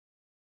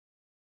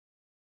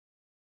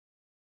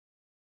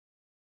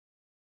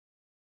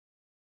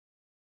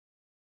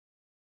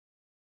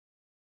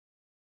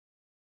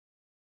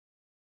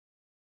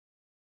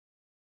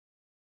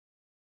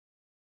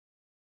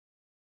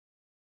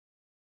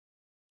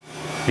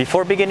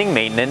Before beginning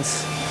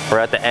maintenance, or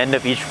at the end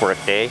of each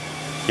workday,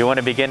 you want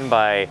to begin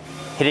by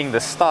hitting the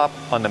stop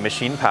on the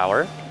machine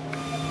power.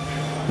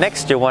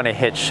 Next, you'll want to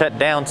hit shut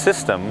down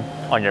system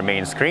on your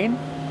main screen.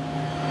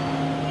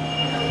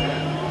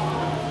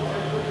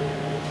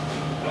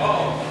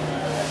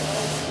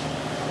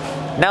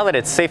 Now that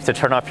it's safe to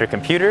turn off your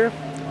computer,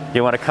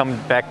 you want to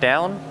come back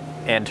down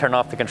and turn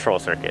off the control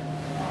circuit.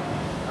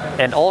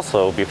 And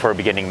also, before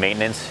beginning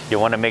maintenance, you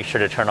want to make sure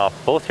to turn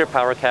off both your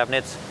power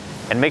cabinets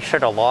and make sure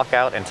to lock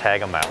out and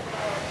tag them out.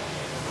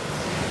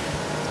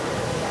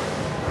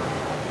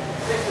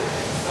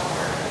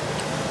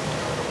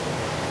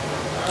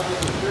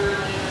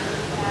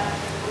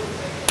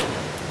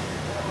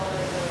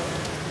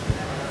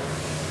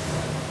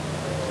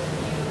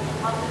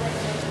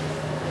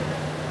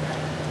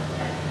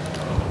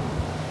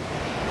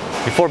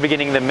 Before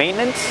beginning the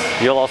maintenance,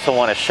 you'll also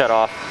want to shut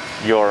off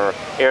your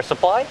air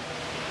supply.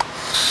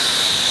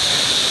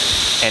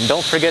 And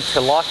don't forget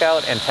to lock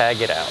out and tag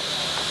it out.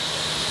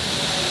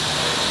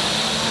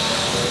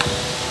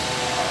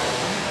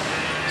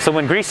 So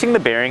when greasing the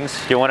bearings,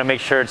 you want to make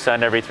sure it's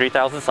done every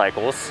 3,000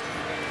 cycles.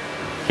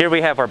 Here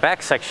we have our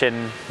back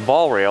section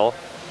ball rail,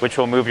 which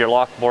will move your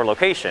lock bore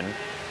location.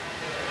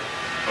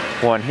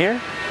 One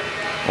here,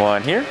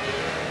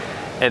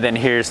 and then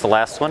here's the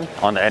last one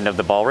on the end of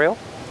the ball rail.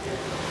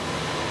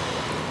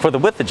 For the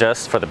width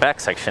adjust for the back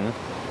section, it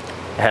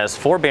has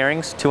 4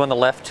 bearings, 2 on the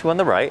left, 2 on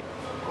the right,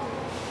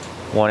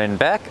 1 in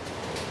back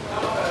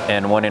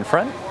and 1 in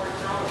front.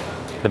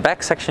 The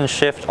back section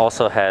shift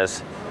also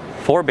has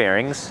 4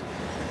 bearings,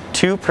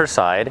 2 per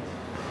side,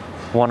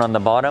 1 on the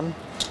bottom,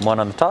 1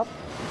 on the top.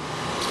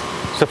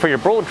 So for your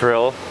bolt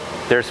drill,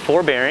 there's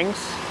 4 bearings,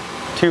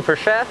 2 per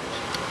shaft.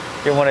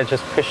 You want to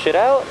just push it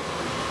out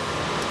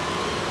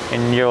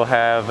and you'll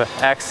have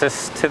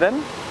access to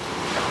them.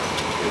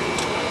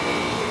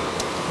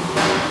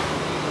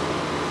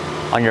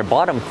 On your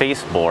bottom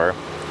face bore,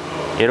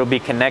 it'll be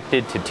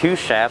connected to 2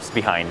 shafts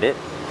behind it.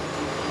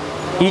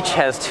 Each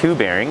has 2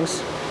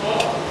 bearings.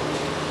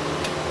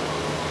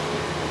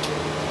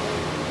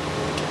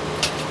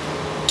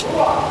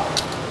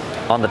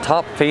 On the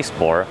top face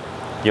bore,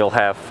 you'll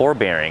have 4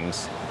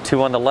 bearings,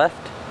 2 on the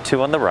left,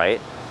 2 on the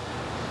right.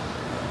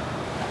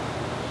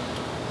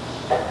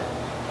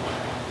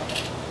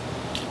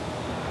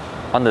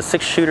 On the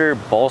 6-shooter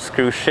ball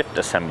screw shift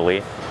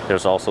assembly,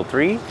 there's also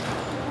 3.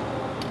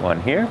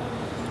 1 here,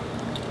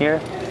 here,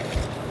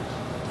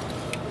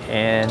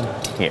 and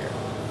here.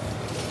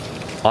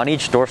 On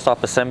each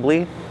doorstop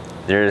assembly,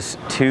 there's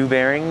 2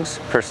 bearings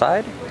per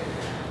side,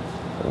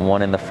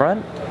 1 in the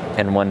front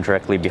and 1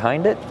 directly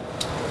behind it.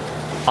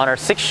 On our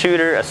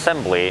 6-shooter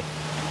assembly,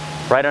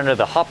 right under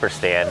the hopper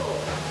stand,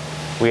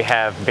 we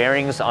have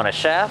bearings on a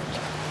shaft,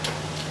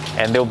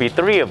 and there'll be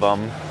 3 of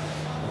them,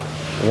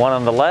 1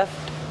 on the left,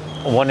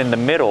 1 in the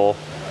middle,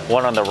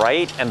 1 on the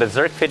right, and the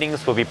Zerk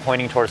fittings will be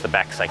pointing towards the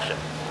back section.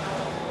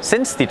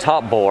 Since the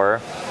top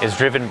bore is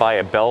driven by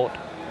a belt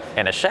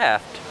and a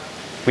shaft,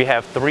 we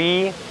have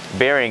 3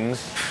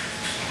 bearings,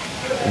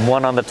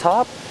 1 on the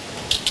top,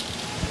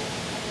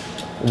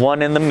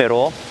 1 in the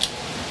middle,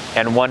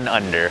 and 1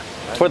 under.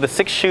 For the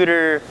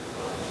 6-shooter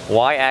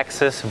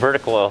Y-axis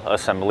vertical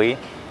assembly,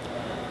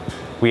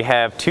 we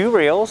have 2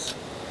 rails,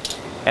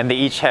 and they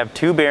each have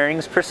 2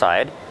 bearings per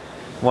side,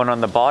 1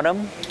 on the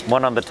bottom,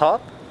 1 on the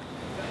top.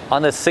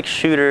 On the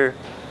 6-shooter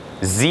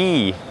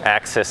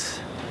Z-axis,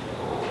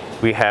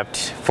 we have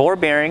 4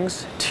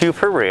 bearings, 2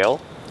 per rail,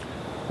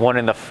 1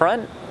 in the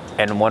front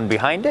and 1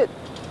 behind it.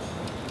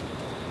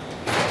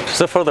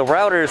 So for the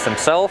routers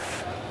themselves,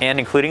 and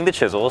including the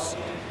chisels,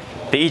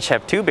 they each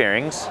have 2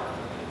 bearings,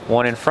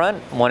 1 in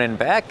front, 1 in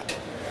back.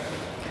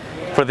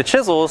 For the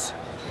chisels,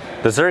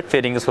 the Zerk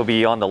fittings will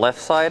be on the left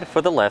side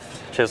for the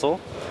left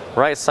chisel,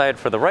 right side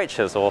for the right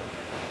chisel,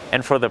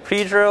 and for the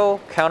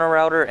pre-drill, counter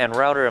router, and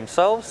router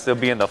themselves, they'll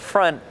be in the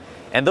front,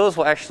 and those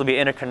will actually be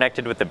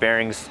interconnected with the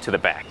bearings to the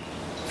back.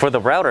 For the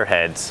router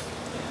heads,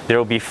 there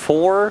will be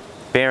 4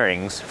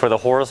 bearings for the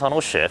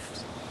horizontal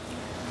shift.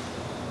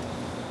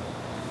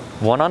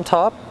 1 on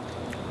top,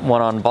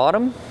 1 on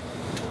bottom,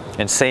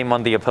 and same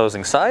on the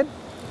opposing side.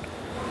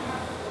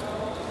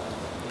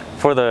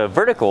 For the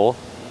vertical,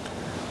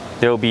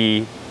 there will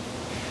be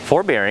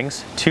 4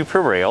 bearings, 2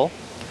 per rail,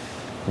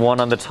 1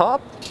 on the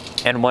top,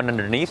 and 1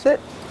 underneath it.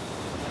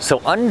 So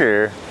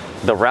under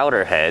the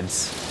router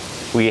heads,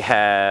 we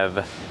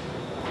have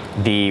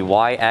the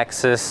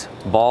Y-axis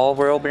ball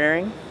rail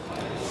bearing,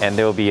 and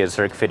there will be a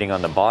Zerk fitting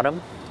on the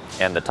bottom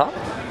and the top.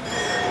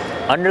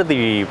 Under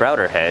the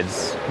router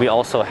heads, we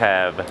also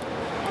have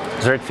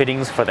Zerk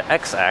fittings for the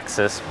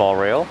X-axis ball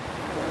rail,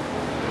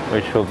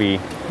 which will be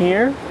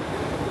here,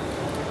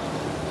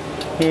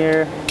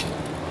 here,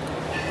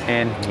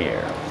 and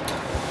here.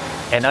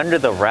 And under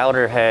the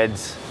router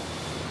heads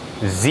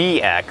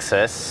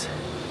Z-axis,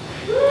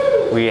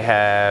 we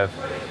have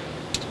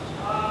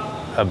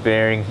a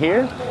bearing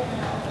here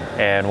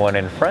and 1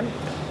 in front.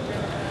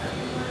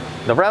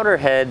 The router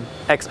head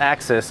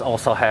X-axis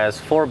also has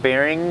 4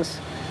 bearings,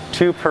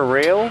 2 per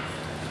rail,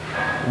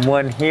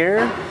 1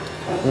 here,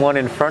 1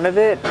 in front of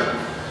it,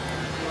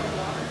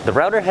 The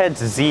router head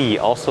Z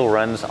also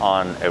runs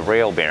on a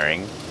rail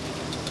bearing,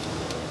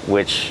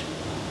 which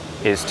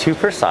is 2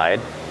 per side,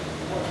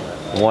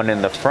 1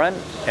 in the front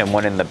and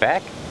 1 in the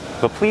back,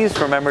 but please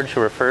remember to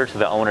refer to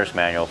the owner's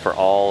manual for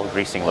all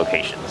greasing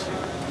locations.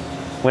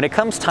 When it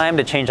comes time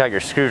to change out your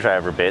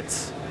screwdriver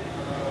bits,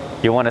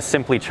 you want to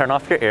simply turn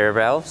off your air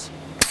valves,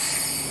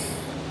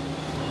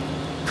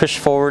 push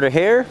forward a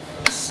hair,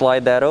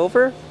 slide that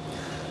over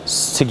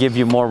to give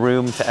you more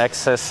room to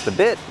access the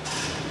bit,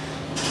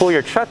 pull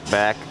your chuck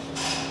back,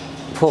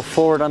 pull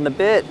forward on the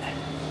bit,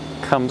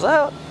 comes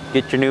out,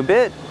 get your new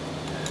bit,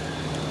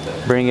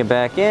 bring it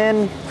back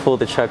in, pull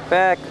the chuck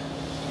back,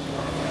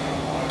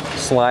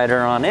 slide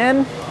her on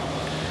in,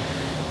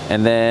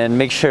 and then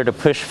make sure to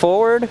push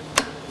forward,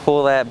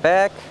 pull that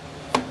back,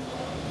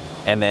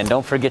 and then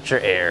don't forget your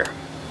air.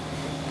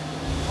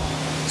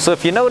 So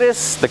if you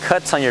notice the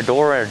cuts on your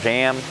door or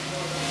jam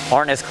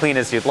aren't as clean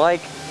as you'd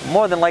like,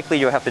 more than likely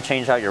you'll have to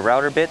change out your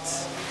router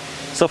bits.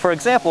 So for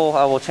example,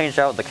 I will change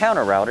out the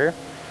counter router.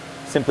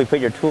 Simply put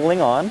your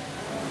tooling on,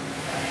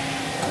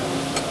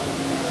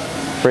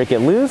 break it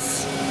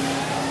loose,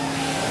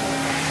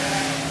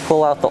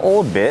 pull out the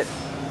old bit,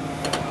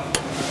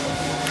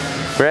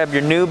 grab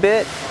your new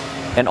bit,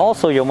 and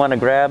also you'll want to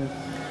grab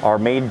our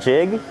made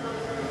jig.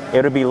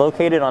 It'll be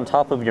located on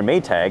top of your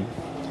Maytag,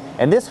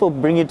 and this will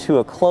bring you to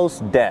a close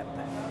depth.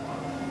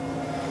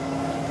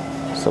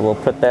 So we'll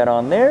put that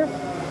on there.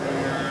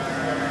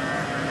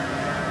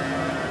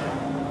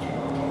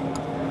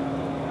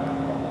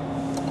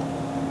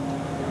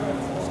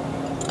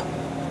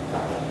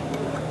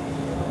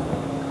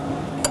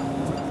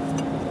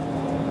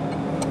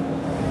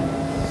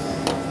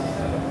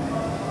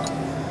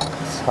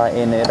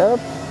 Tighten it up.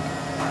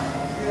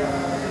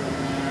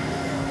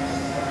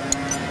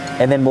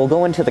 And then we'll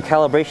go into the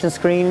calibration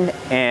screen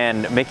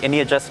and make any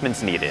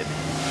adjustments needed.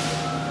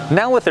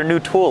 Now with our new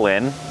tool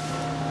in,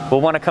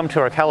 we'll want to come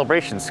to our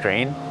calibration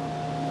screen.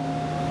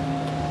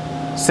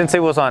 Since it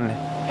was on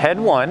head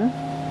 1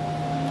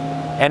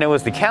 and it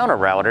was the counter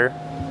router,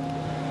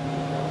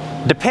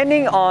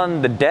 depending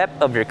on the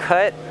depth of your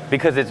cut,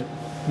 because it's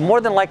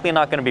more than likely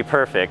not going to be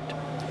perfect,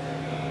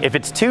 if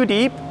it's too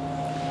deep,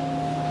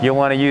 you'll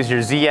want to use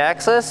your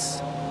Z-axis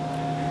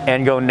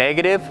and go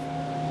negative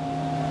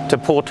to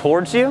pull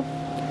towards you.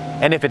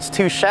 And if it's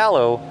too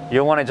shallow,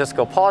 you'll want to just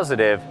go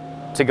positive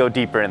to go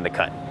deeper in the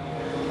cut.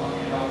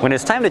 When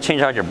it's time to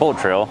change out your bolt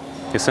drill,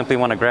 you simply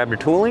want to grab your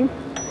tooling,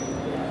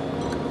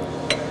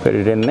 put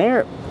it in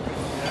there,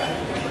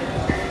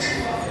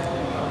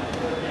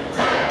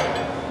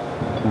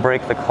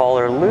 break the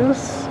collar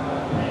loose,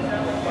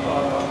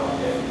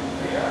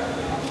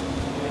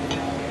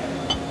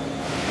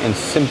 and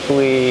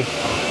simply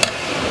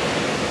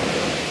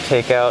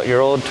take out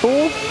your old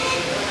tool,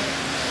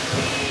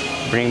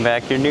 bring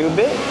back your new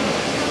bit,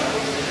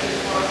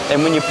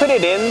 and when you put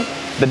it in,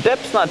 the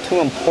depth's not too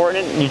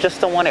important, you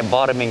just don't want it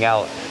bottoming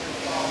out.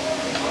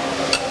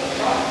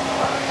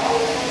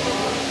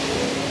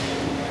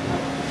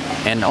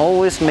 And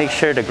always make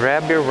sure to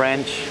grab your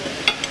wrench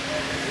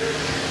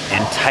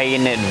and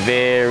tighten it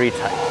very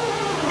tight.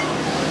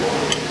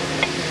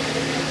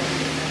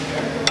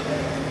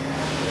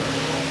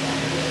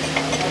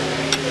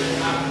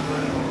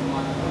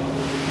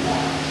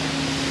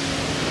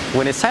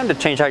 When it's time to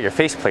change out your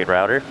faceplate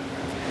router,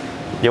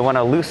 you'll want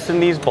to loosen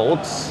these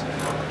bolts,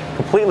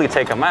 completely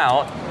take them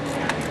out.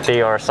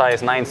 They are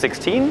size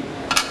 9/16.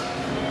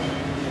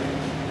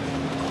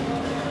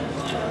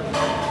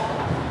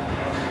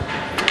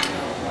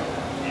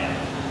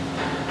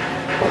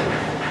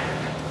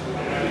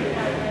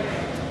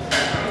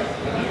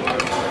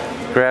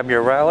 Grab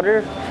your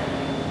router,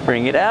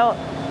 bring it out,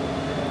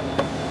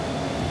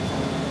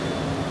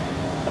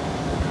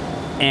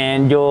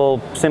 and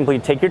you'll simply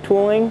take your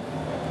tooling,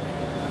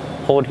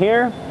 hold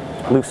here,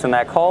 loosen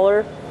that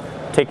collar,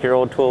 take your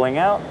old tooling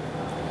out,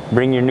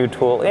 bring your new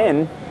tool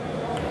in,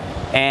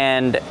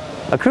 and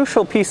a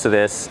crucial piece of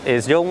this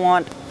is you'll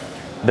want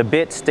the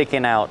bit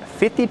sticking out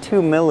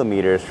 52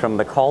 millimeters from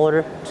the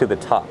collar to the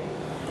top.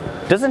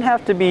 Doesn't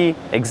have to be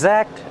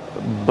exact,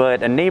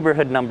 but a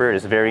neighborhood number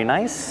is very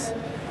nice.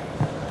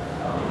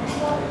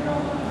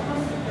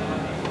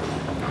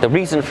 The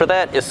reason for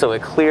that is so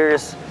it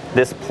clears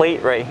this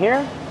plate right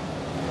here.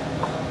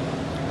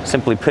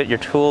 Simply put your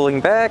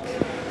tooling back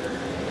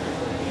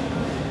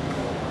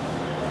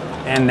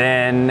and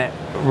then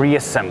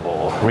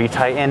reassemble,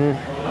 retighten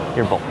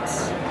your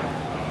bolts.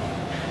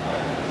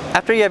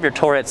 After you have your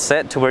turret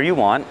set to where you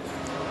want,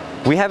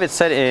 we have it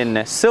set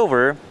in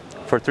silver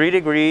for 3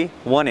 degree,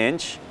 1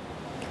 inch.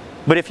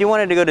 But if you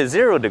wanted to go to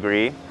 0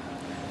 degree,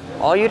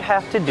 all you'd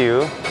have to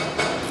do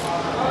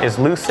is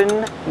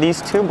loosen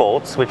these 2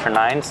 bolts, which are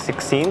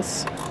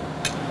 9/16,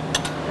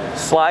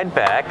 slide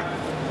back,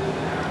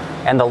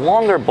 and the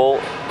longer bolt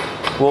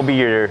will be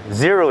your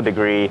 0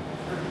 degree,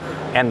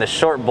 and the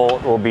short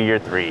bolt will be your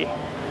 3.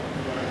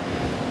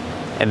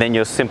 And then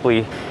you'll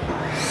simply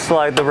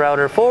slide the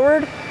router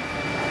forward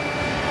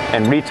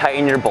and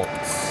retighten your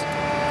bolts.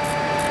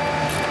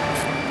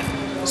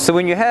 So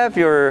when you have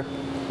your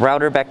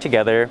router back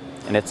together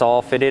and it's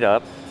all fitted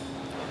up,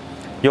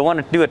 you'll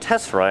want to do a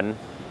test run,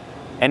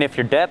 and if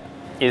your depth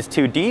is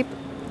too deep,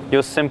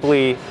 you'll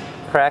simply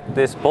crack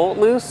this bolt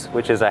loose,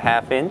 which is a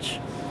 1/2 inch,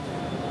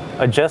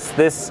 adjust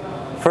this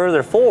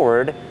further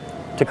forward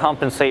to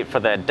compensate for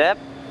that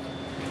depth,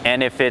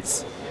 and if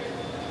it's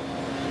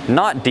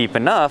not deep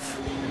enough,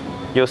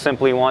 you'll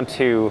simply want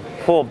to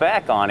pull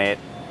back on it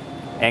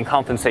and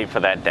compensate for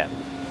that depth.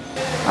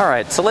 All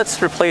right, so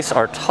let's replace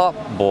our top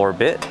bore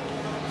bit.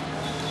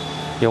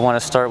 You'll want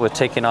to start with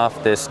taking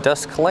off this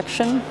dust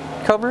collection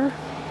cover.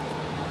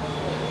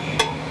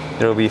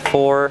 There will be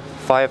 4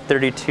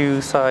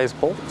 5/32 size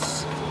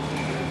bolts.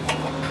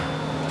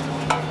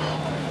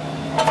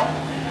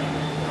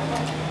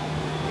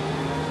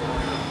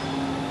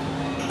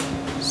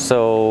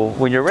 So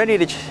when you're ready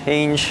to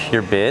change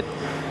your bit,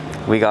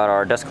 we got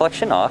our dust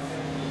collection off,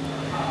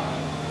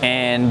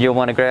 and you'll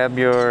want to grab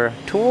your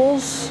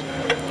tools,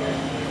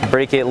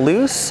 break it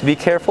loose. Be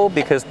careful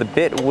because the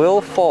bit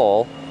will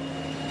fall.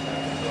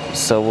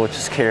 So we'll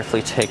just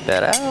carefully take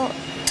that out.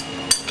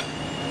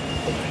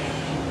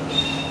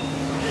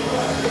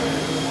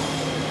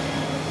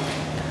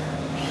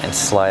 And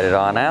slide it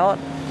on out.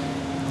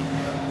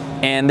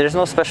 And there's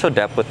no special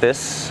depth with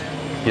this.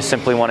 You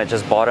simply want to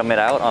just bottom it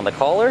out on the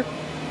collar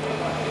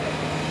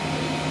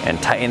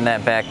and tighten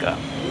that back up.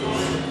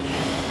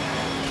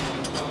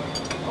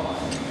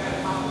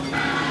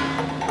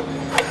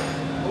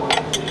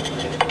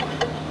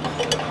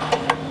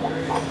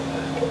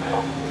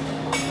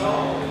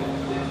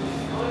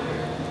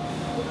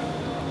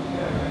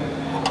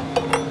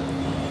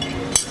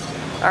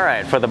 All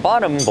right, for the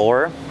bottom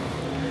bore,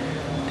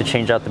 to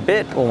change out the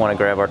bit, we'll want to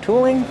grab our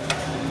tooling,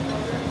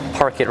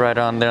 park it right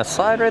on the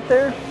side right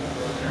there,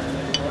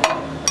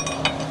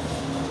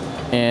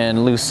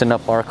 and loosen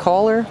up our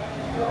collar.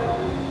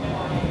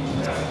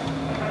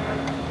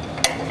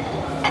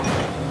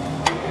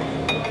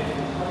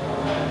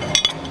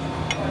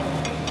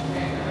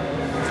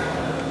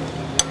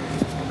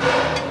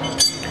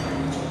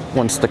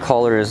 Once the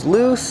collar is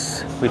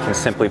loose, we can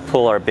simply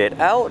pull our bit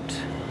out.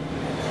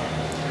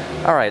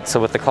 All right, so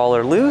with the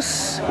collar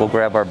loose, we'll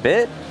grab our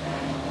bit.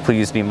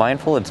 Please be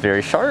mindful, it's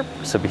very sharp,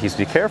 so please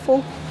be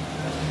careful.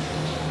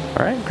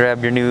 All right,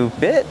 grab your new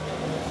bit,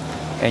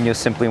 and you'll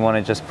simply want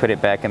to just put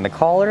it back in the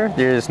collar.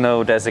 There is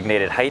no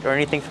designated height or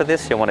anything for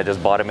this. You'll want to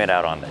just bottom it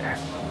out on there.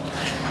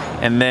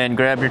 And then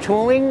grab your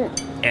tooling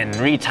and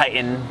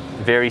retighten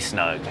very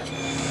snug.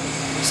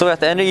 So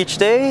at the end of each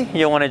day,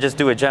 you'll want to just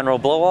do a general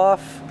blow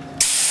off.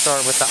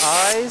 Start with the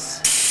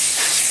eyes.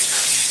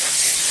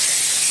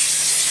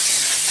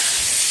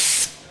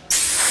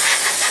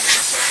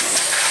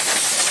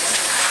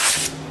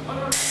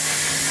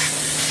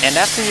 And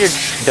after you're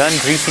done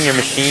greasing your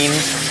machine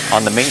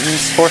on the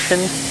maintenance portion,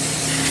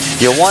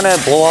 you'll want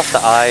to blow off the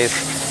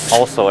eyes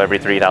also every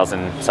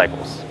 3,000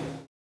 cycles.